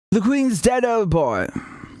The Queen's dead, old boy.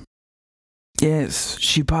 Yes,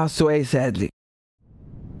 she passed away sadly.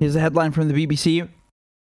 Here's a headline from the BBC.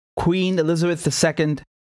 Queen Elizabeth II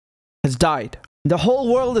has died. The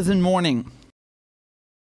whole world is in mourning.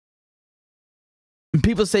 And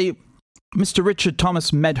people say, Mr. Richard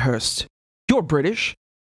Thomas Medhurst, you're British.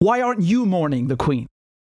 Why aren't you mourning the Queen?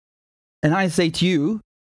 And I say to you,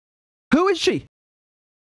 who is she?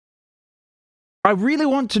 I really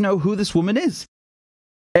want to know who this woman is.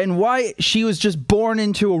 And why she was just born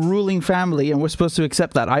into a ruling family and we're supposed to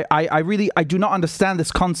accept that. I do not understand this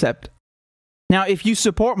concept. Now, if you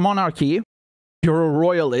support monarchy, you're a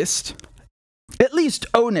royalist, at least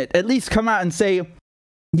own it. At least come out and say,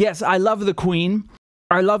 yes, I love the Queen.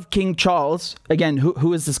 I love King Charles. Again,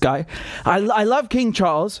 who is this guy? I love King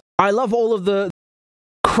Charles. I love all of the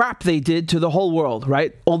crap they did to the whole world,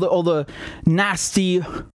 right? All the nasty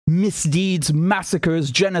misdeeds,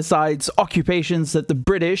 massacres, genocides, occupations that the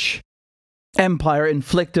British Empire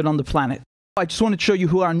inflicted on the planet. I just want to show you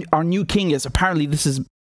who our new king is. Apparently, this is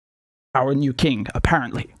our new king,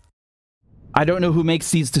 apparently. I don't know who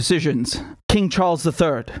makes these decisions. King Charles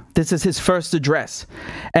III. This is his first address.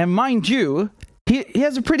 And mind you, he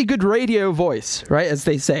has a pretty good radio voice, right, as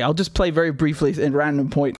they say. I'll just play very briefly in random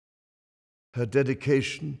point. Her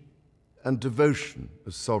dedication and devotion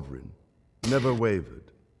as sovereign never wavered.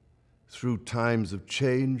 Through times of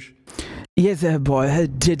change. Yes, boy, her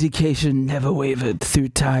dedication never wavered through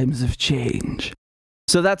times of change.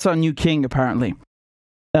 So that's our new king, apparently.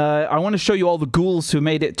 I want to show you all the ghouls who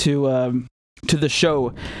made it to the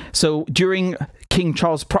show. So during King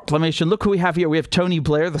Charles' proclamation, look who we have here. We have Tony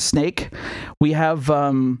Blair, the snake. We have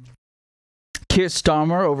Keir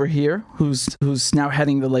Starmer over here, who's now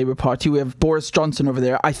heading the Labour Party. We have Boris Johnson over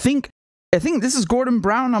there. I think this is Gordon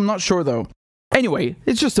Brown. I'm not sure though. Anyway,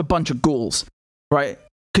 it's just a bunch of ghouls, right?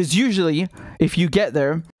 Because usually, if you get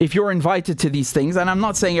there, if you're invited to these things, and I'm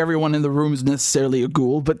not saying everyone in the room is necessarily a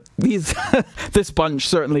ghoul, but this bunch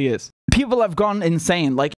certainly is. People have gone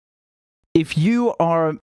insane. Like, if you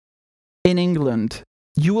are in England,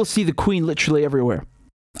 you will see the Queen literally everywhere.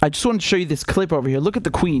 I just want to show you this clip over here. Look at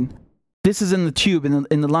the Queen. This is in the tube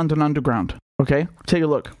in the London Underground. Okay? Take a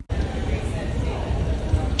look.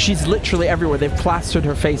 She's literally everywhere. They've plastered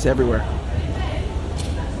her face everywhere.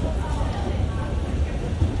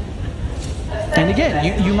 And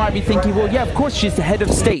again, you might be thinking, well, yeah, of course she's the head of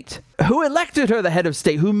state. Who elected her the head of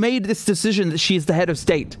state? Who made this decision that she's the head of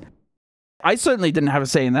state? I certainly didn't have a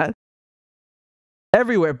say in that.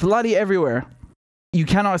 Everywhere, bloody everywhere. You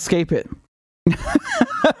cannot escape it.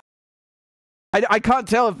 I can't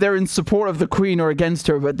tell if they're in support of the Queen or against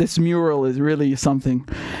her, but this mural is really something.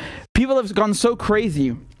 People have gone so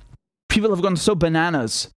crazy. People have gone so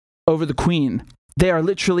bananas over the Queen. They are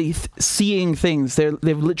literally seeing things. They've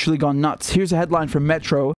literally gone nuts. Here's a headline from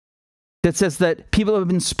Metro that says that people have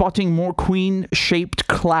been spotting more Queen-shaped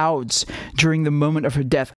clouds during the moment of her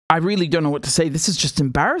death. I really don't know what to say. This is just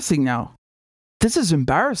embarrassing now. This is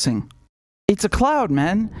embarrassing. It's a cloud,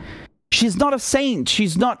 man. She's not a saint.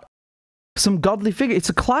 She's not some godly figure. It's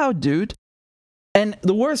a cloud, dude. And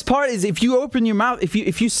the worst part is if you open your mouth,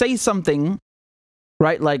 if you say something,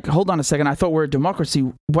 right, like, hold on a second, I thought we're a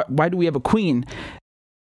democracy. Why do we have a queen?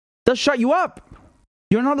 They'll shut you up.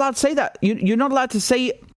 You're not allowed to say that. You're not allowed to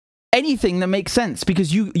say anything that makes sense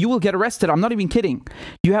because you will get arrested. I'm not even kidding.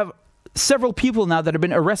 You have several people now that have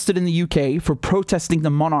been arrested in the UK for protesting the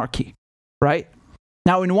monarchy, right?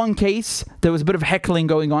 Now, in one case, there was a bit of heckling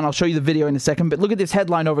going on. I'll show you the video in a second. But look at this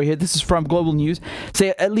headline over here. This is from Global News.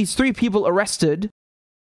 Say at least 3 people arrested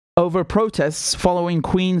over protests following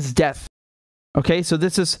Queen's death. Okay, so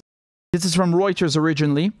this is from Reuters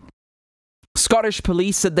originally. Scottish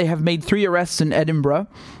police said they have made 3 arrests in Edinburgh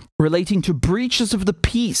relating to breaches of the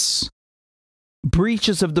peace.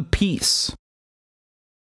 Breaches of the peace.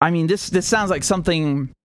 I mean, this sounds like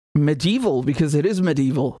something medieval because it is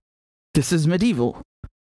medieval. This is medieval.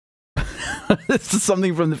 This is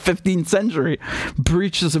something from the 15th century.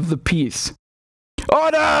 Breaches of the peace.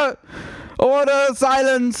 Order! Order!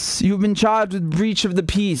 Silence! You've been charged with breach of the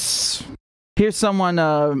peace. Here's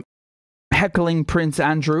someone heckling Prince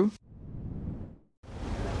Andrew.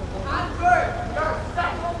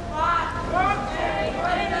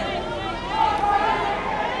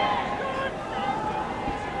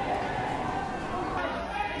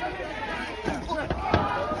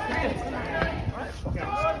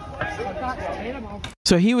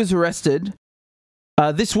 So he was arrested.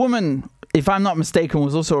 This woman, if I'm not mistaken,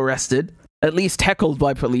 was also arrested. At least heckled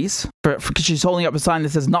by police. Because she's holding up a sign that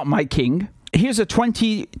says, "Not my king." Here's a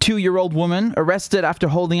 22-year-old woman arrested after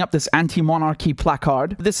holding up this anti-monarchy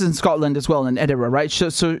placard. This is in Scotland as well, in Edinburgh, right?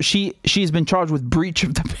 So she's been charged with breach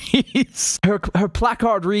of the peace. Her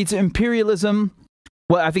placard reads imperialism.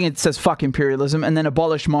 Well, I think it says fuck imperialism, and then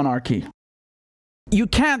abolish monarchy. You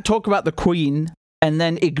can't talk about the Queen and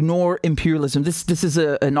then ignore imperialism. This is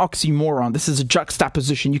an oxymoron. This is a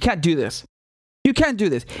juxtaposition. You can't do this. You can't do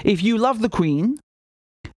this. If you love the Queen,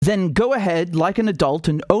 then go ahead like an adult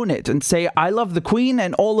and own it and say, I love the Queen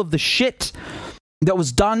and all of the shit that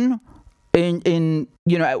was done in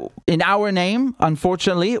our name,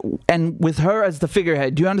 unfortunately, and with her as the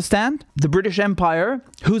figurehead. Do you understand? The British Empire,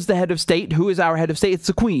 who's the head of state? Who is our head of state? It's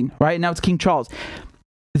the Queen, right? Now it's King Charles.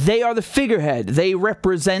 They are the figurehead. They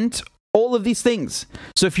represent all of these things.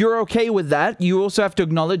 So if you're okay with that, you also have to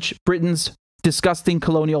acknowledge Britain's disgusting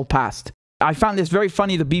colonial past. I found this very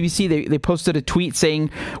funny. The BBC, they posted a tweet saying,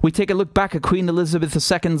 we take a look back at Queen Elizabeth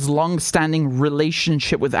II's long-standing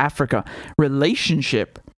relationship with Africa.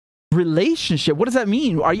 Relationship? What does that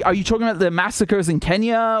mean? Are you talking about the massacres in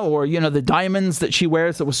Kenya, or, you know, the diamonds that she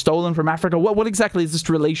wears that was stolen from Africa? What exactly is this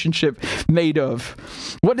relationship made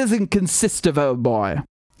of? What does it consist of, oh boy?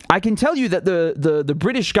 I can tell you that the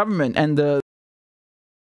British government and the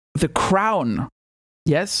Crown,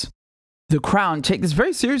 yes, the Crown take this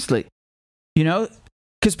very seriously. You know,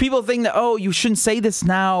 because people think that, oh, you shouldn't say this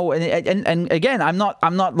now, and again, I'm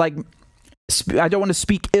not like, I don't want to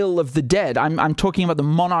speak ill of the dead. I'm talking about the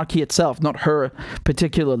monarchy itself, not her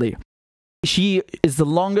particularly. She is the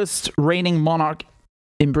longest reigning monarch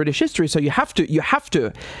in British history, so you have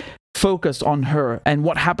to focus on her and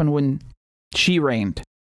what happened when she reigned.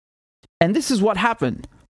 And this is what happened.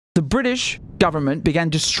 The British government began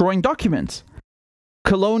destroying documents,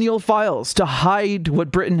 colonial files, to hide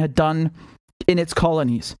what Britain had done in its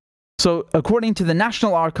colonies. So according to the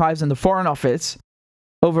National Archives and the Foreign Office,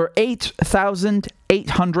 over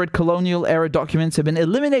 8,800 colonial era documents have been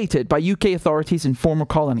eliminated by UK authorities in former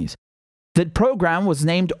colonies. The program was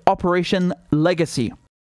named Operation Legacy.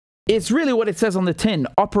 It's really what it says on the tin,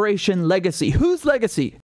 Operation Legacy. Whose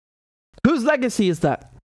legacy? Whose legacy is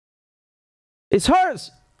that? It's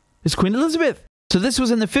hers. It's Queen Elizabeth. So this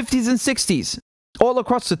was in the 50s and 60s, all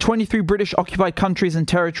across the 23 British occupied countries and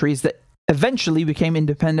territories that eventually became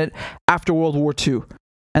independent after World War II.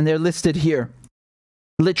 And they're listed here.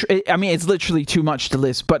 I mean, it's literally too much to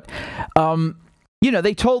list, but, you know,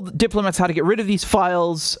 they told diplomats how to get rid of these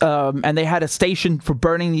files, and they had a station for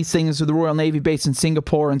burning these things with the Royal Navy base in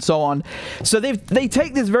Singapore and so on. So they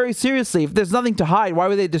take this very seriously. If there's nothing to hide, why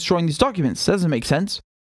were they destroying these documents? That doesn't make sense.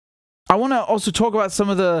 I want to also talk about some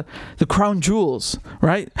of the crown jewels,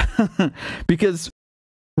 right? Because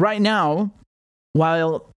right now,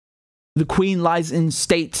 while the Queen lies in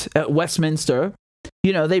state at Westminster,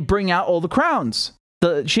 you know, they bring out all the crowns.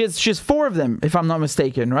 She has 4 of them, if I'm not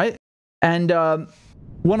mistaken, right? And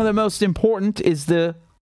one of the most important is the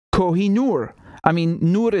Koh-i-Noor. I mean,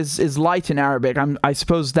 Noor is light in Arabic. I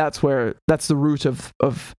suppose that's the root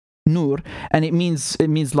of Noor, and it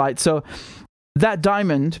means light. So that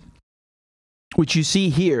diamond, which you see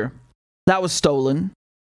here, that was stolen.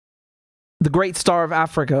 The Great Star of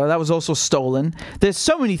Africa, that was also stolen. There's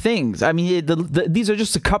so many things. I mean, these are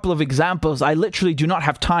just a couple of examples. I literally do not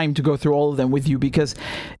have time to go through all of them with you because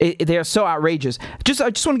they are so outrageous. I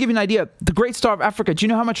just want to give you an idea. The Great Star of Africa, do you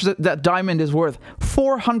know how much that diamond is worth?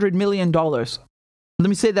 $400 million. Let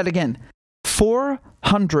me say that again.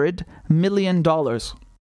 $400 million.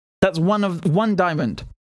 That's one diamond.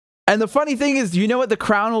 And the funny thing is, you know what the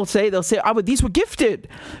Crown will say? They'll say, oh, but these were gifted.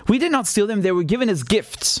 We did not steal them. They were given as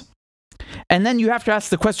gifts. And then you have to ask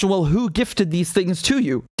the question, well, who gifted these things to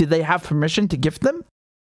you? Did they have permission to gift them?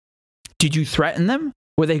 Did you threaten them?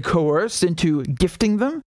 Were they coerced into gifting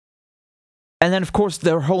them? And then, of course,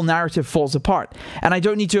 their whole narrative falls apart. And I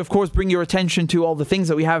don't need to, of course, bring your attention to all the things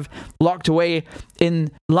that we have locked away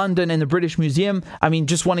in London in the British Museum. I mean,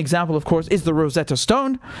 just one example, of course, is the Rosetta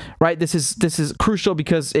Stone, right? This is crucial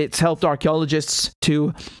because it's helped archaeologists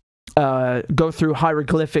to go through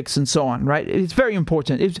hieroglyphics and so on, right? It's very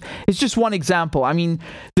important. It's just one example. I mean,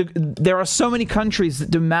 there are so many countries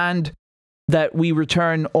that demand that we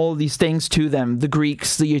return all these things to them. The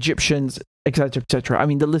Greeks, the Egyptians, etc., etc. I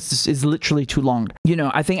mean, the list is literally too long. You know,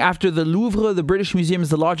 I think after the Louvre, the British Museum is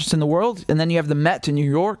the largest in the world, and then you have the Met in New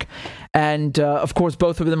York, and of course,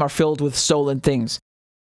 both of them are filled with stolen things.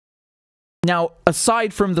 Now,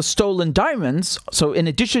 aside from the stolen diamonds, so in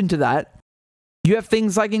addition to that, you have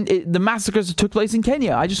things like the massacres that took place in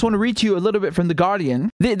Kenya. I just want to read to you a little bit from The Guardian.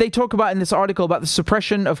 They talk about in this article about the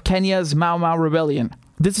suppression of Kenya's Mau Mau rebellion.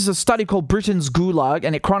 This is a study called Britain's Gulag,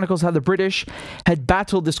 and it chronicles how the British had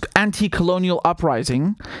battled this anti-colonial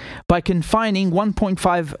uprising by confining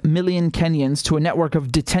 1.5 million Kenyans to a network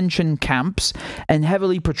of detention camps and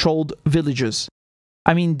heavily patrolled villages.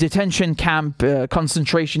 I mean, detention camp,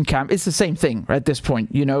 concentration camp, it's the same thing at this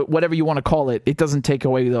point. You know, whatever you want to call it, it doesn't take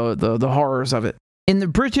away the horrors of it. In the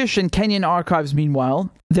British and Kenyan archives,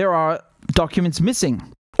 meanwhile, there are documents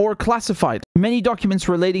missing or classified. Many documents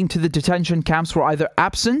relating to the detention camps were either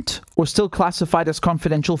absent or still classified as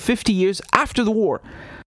confidential 50 years after the war.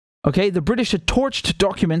 Okay, the British had torched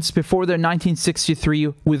documents before their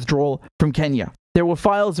 1963 withdrawal from Kenya. There were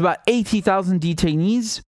files about 80,000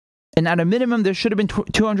 detainees, and at a minimum there should have been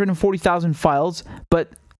 240,000 files,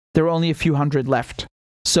 but there were only a few hundred left.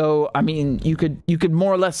 So, I mean, you could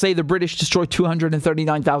more or less say the British destroyed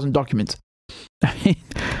 239,000 documents. I mean,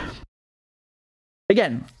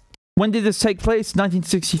 again, when did this take place?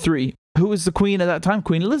 1963. Who was the Queen at that time?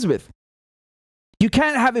 Queen Elizabeth. You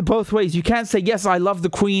can't have it both ways. You can't say, yes, I love the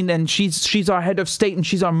Queen and she's our head of state and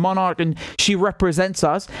she's our monarch and she represents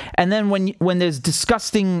us. And then when there's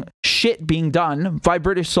disgusting shit being done by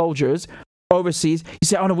British soldiers overseas, you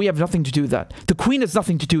say, oh no, we have nothing to do with that. The Queen has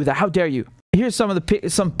nothing to do with that. How dare you? Here's some of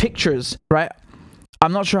some pictures, right?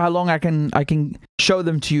 I'm not sure how long I can show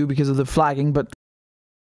them to you because of the flagging, but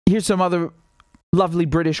here's some other lovely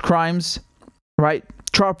British crimes, right?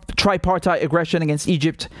 Tripartite aggression against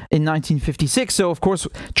Egypt in 1956. So, of course,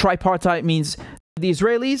 tripartite means the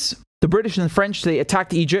Israelis, the British, and the French, they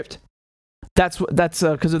attacked Egypt. That's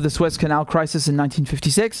because of the Suez Canal crisis in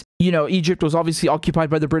 1956. You know, Egypt was obviously occupied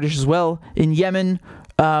by the British as well. In Yemen,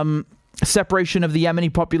 separation of the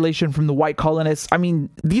Yemeni population from the white colonists. I mean,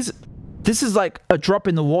 this is like a drop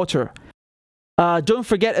in the water. Don't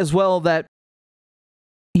forget as well that,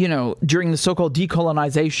 you know, during the so-called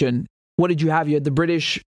decolonization, what did you have? You had the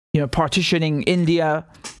British, you know, partitioning India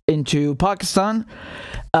into Pakistan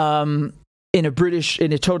in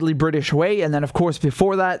a totally British way. And then, of course,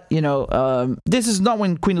 before that, you know, this is not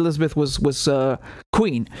when Queen Elizabeth was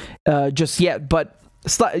queen just yet, but,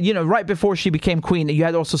 you know, right before she became queen, you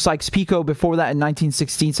had also Sykes-Picot before that in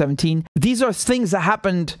 1916-17. These are things that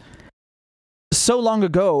happened so long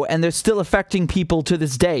ago, and they're still affecting people to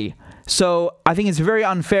this day. So I think it's very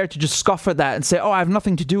unfair to just scoff at that and say, oh, I have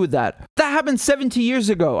nothing to do with that. That happened 70 years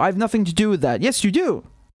ago. I have nothing to do with that. Yes, you do.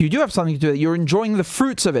 You do have something to do with it. You're enjoying the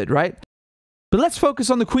fruits of it, right? But let's focus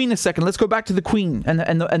on the Queen a second. Let's go back to the Queen and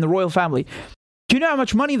the royal family. Do you know how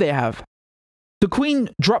much money they have? The Queen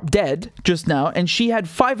dropped dead just now, and she had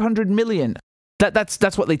 500 million.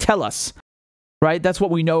 That's what they tell us, right? That's what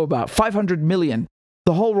we know about. 500 million.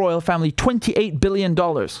 The whole royal family, $28 billion.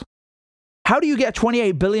 How do you get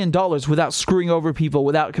 $28 billion without screwing over people,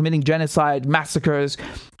 without committing genocide, massacres,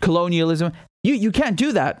 colonialism? You can't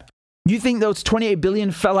do that. You think those 28 billion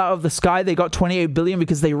fell out of the sky? They got 28 billion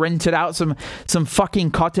because they rented out some fucking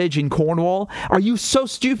cottage in Cornwall? Are you so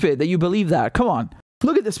stupid that you believe that? Come on.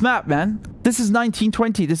 Look at this map, man. This is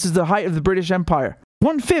 1920. This is the height of the British Empire.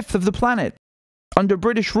 1/5 of the planet under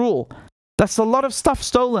British rule. That's a lot of stuff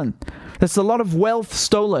stolen. That's a lot of wealth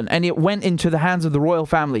stolen, and it went into the hands of the royal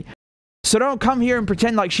family. So don't come here and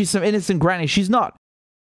pretend like she's some innocent granny. She's not.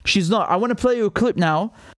 She's not. I want to play you a clip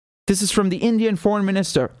now. This is from the Indian foreign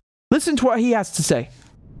minister. Listen to what he has to say.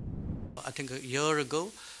 I think a year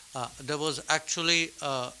ago, there was actually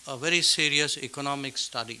a very serious economic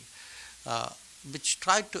study which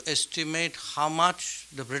tried to estimate how much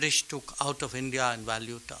the British took out of India in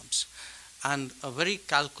value terms. And a very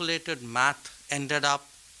calculated math ended up,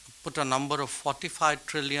 put a number of $45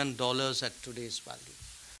 trillion at today's value.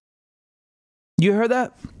 You heard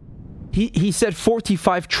that? He said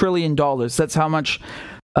 $45 trillion. That's how much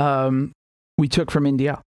we took from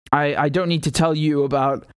India. I don't need to tell you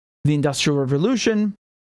about the Industrial Revolution,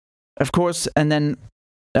 of course, and then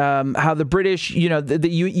how the British, you know,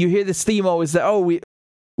 you hear this theme always that, oh,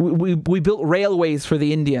 we built railways for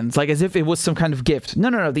the Indians, like as if it was some kind of gift.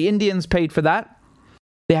 No. The Indians paid for that.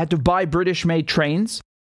 They had to buy British-made trains.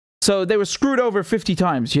 So they were screwed over 50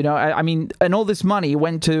 times, you know. I mean, and all this money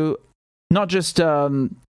went to not just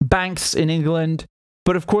banks in England,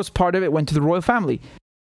 but of course part of it went to the royal family.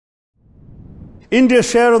 India's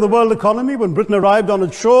share of the world economy when Britain arrived on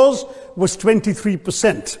its shores was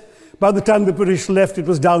 23%. By the time the British left, it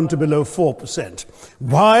was down to below 4%.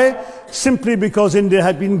 Why? Simply because India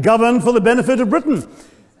had been governed for the benefit of Britain.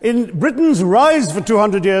 Britain's rise for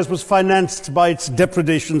 200 years was financed by its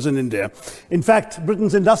depredations in India. In fact,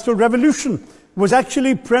 Britain's Industrial Revolution was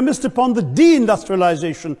actually premised upon the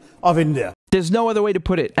deindustrialization of India. There's no other way to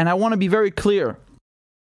put it, and I want to be very clear.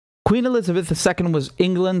 Queen Elizabeth II was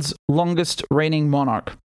England's longest reigning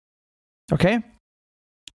monarch. Okay?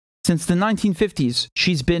 since the 1950s,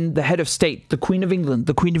 she's been the head of state, the Queen of England,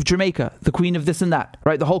 the Queen of Jamaica, the Queen of this and that,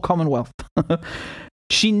 right? The whole Commonwealth.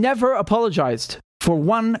 She never apologized for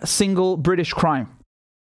one single British crime.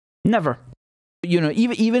 Never. You know,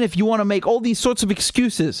 even if you want to make all these sorts of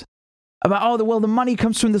excuses about, oh, well, the money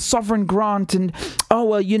comes from the sovereign grant and, oh,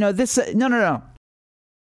 well, you know, this... No.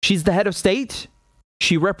 She's the head of state.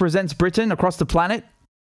 She represents Britain across the planet.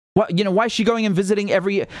 What, you know, why is she going and visiting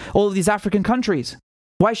all of these African countries?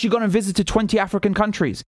 Why is she going to visit to 20 African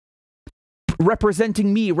countries?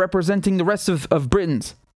 Representing me, representing the rest of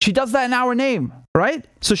Britons. She does that in our name, right?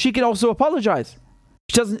 So she can also apologize.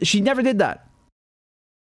 She never did that.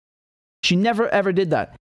 She never ever did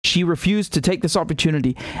that. She refused to take this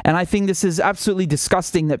opportunity. And I think this is absolutely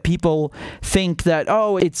disgusting that people think that,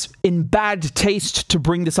 oh, it's in bad taste to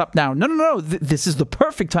bring this up now. No. This is the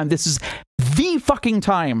perfect time. This is the fucking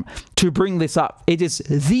time to bring this up. It is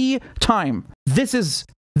the time. This is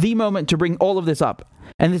the moment to bring all of this up.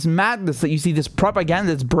 And this madness that you see, this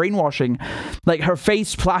propaganda, this brainwashing, like her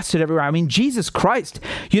face plastered everywhere. I mean, Jesus Christ.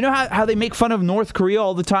 You know how they make fun of North Korea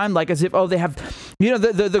all the time? Like as if, oh, they have, you know,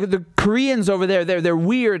 the Koreans over there, they're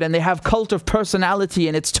weird and they have cult of personality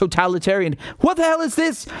and it's totalitarian. What the hell is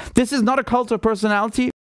this? This is not a cult of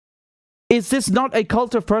personality. Is this not a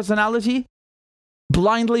cult of personality?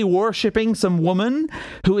 Blindly worshipping some woman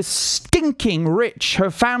who is stinking rich.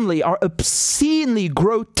 Her family are obscenely,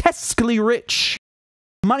 grotesquely rich.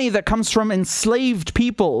 Money that comes from enslaved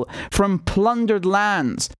people, from plundered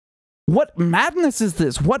lands. What madness is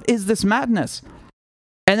this? What is this madness?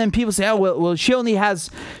 And then people say, oh, well, she only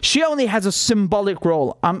has a symbolic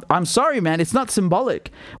role. I'm sorry, man, it's not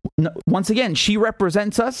symbolic. No, once again, she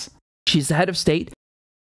represents us. She's the head of state.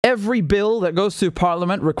 Every bill that goes through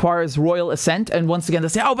Parliament requires royal assent. And once again, they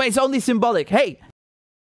say, oh, but it's only symbolic. Hey,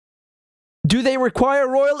 do they require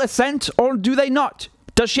royal assent or do they not?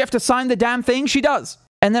 Does she have to sign the damn thing? She does.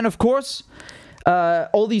 And then, of course,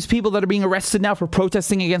 all these people that are being arrested now for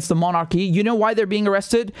protesting against the monarchy, you know why they're being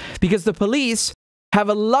arrested? Because the police have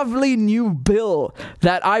a lovely new bill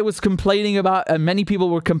that I was complaining about, and many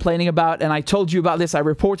people were complaining about, and I told you about this, I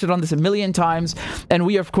reported on this a million times, and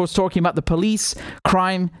we are, of course, talking about the Police,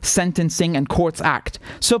 Crime, Sentencing, and Courts Act.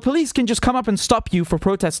 So police can just come up and stop you for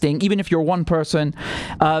protesting, even if you're one person,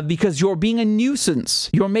 because you're being a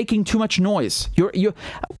nuisance. You're making too much noise.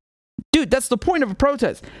 Dude, that's the point of a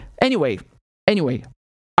protest. Anyway,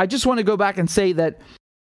 I just want to go back and say that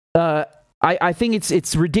I think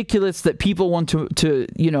it's ridiculous that people want to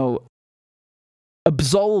you know,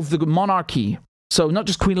 absolve the monarchy. So not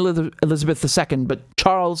just Queen Elizabeth II, but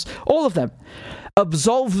Charles, all of them.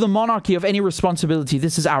 Absolve the monarchy of any responsibility.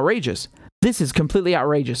 This is outrageous. This is completely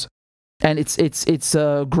outrageous. And it's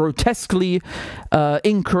grotesquely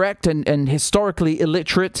incorrect and historically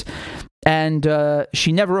illiterate. And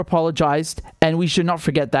she never apologized, and we should not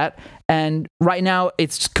forget that. And right now,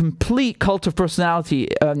 it's complete cult of personality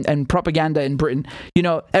and propaganda in Britain. You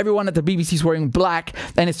know, everyone at the BBC is wearing black,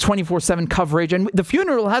 and it's 24/7 coverage, and the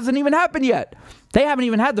funeral hasn't even happened yet. They haven't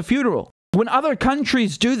even had the funeral. When other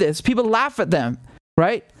countries do this, people laugh at them,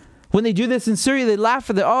 right? When they do this in Syria, they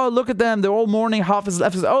laugh at them. Oh, look at them. They're all mourning. Half is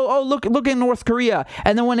left. Oh, look in North Korea.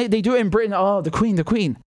 And then when they do it in Britain, oh, the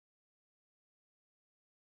Queen.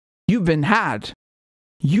 You've been had.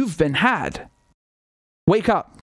 You've been had. Wake up.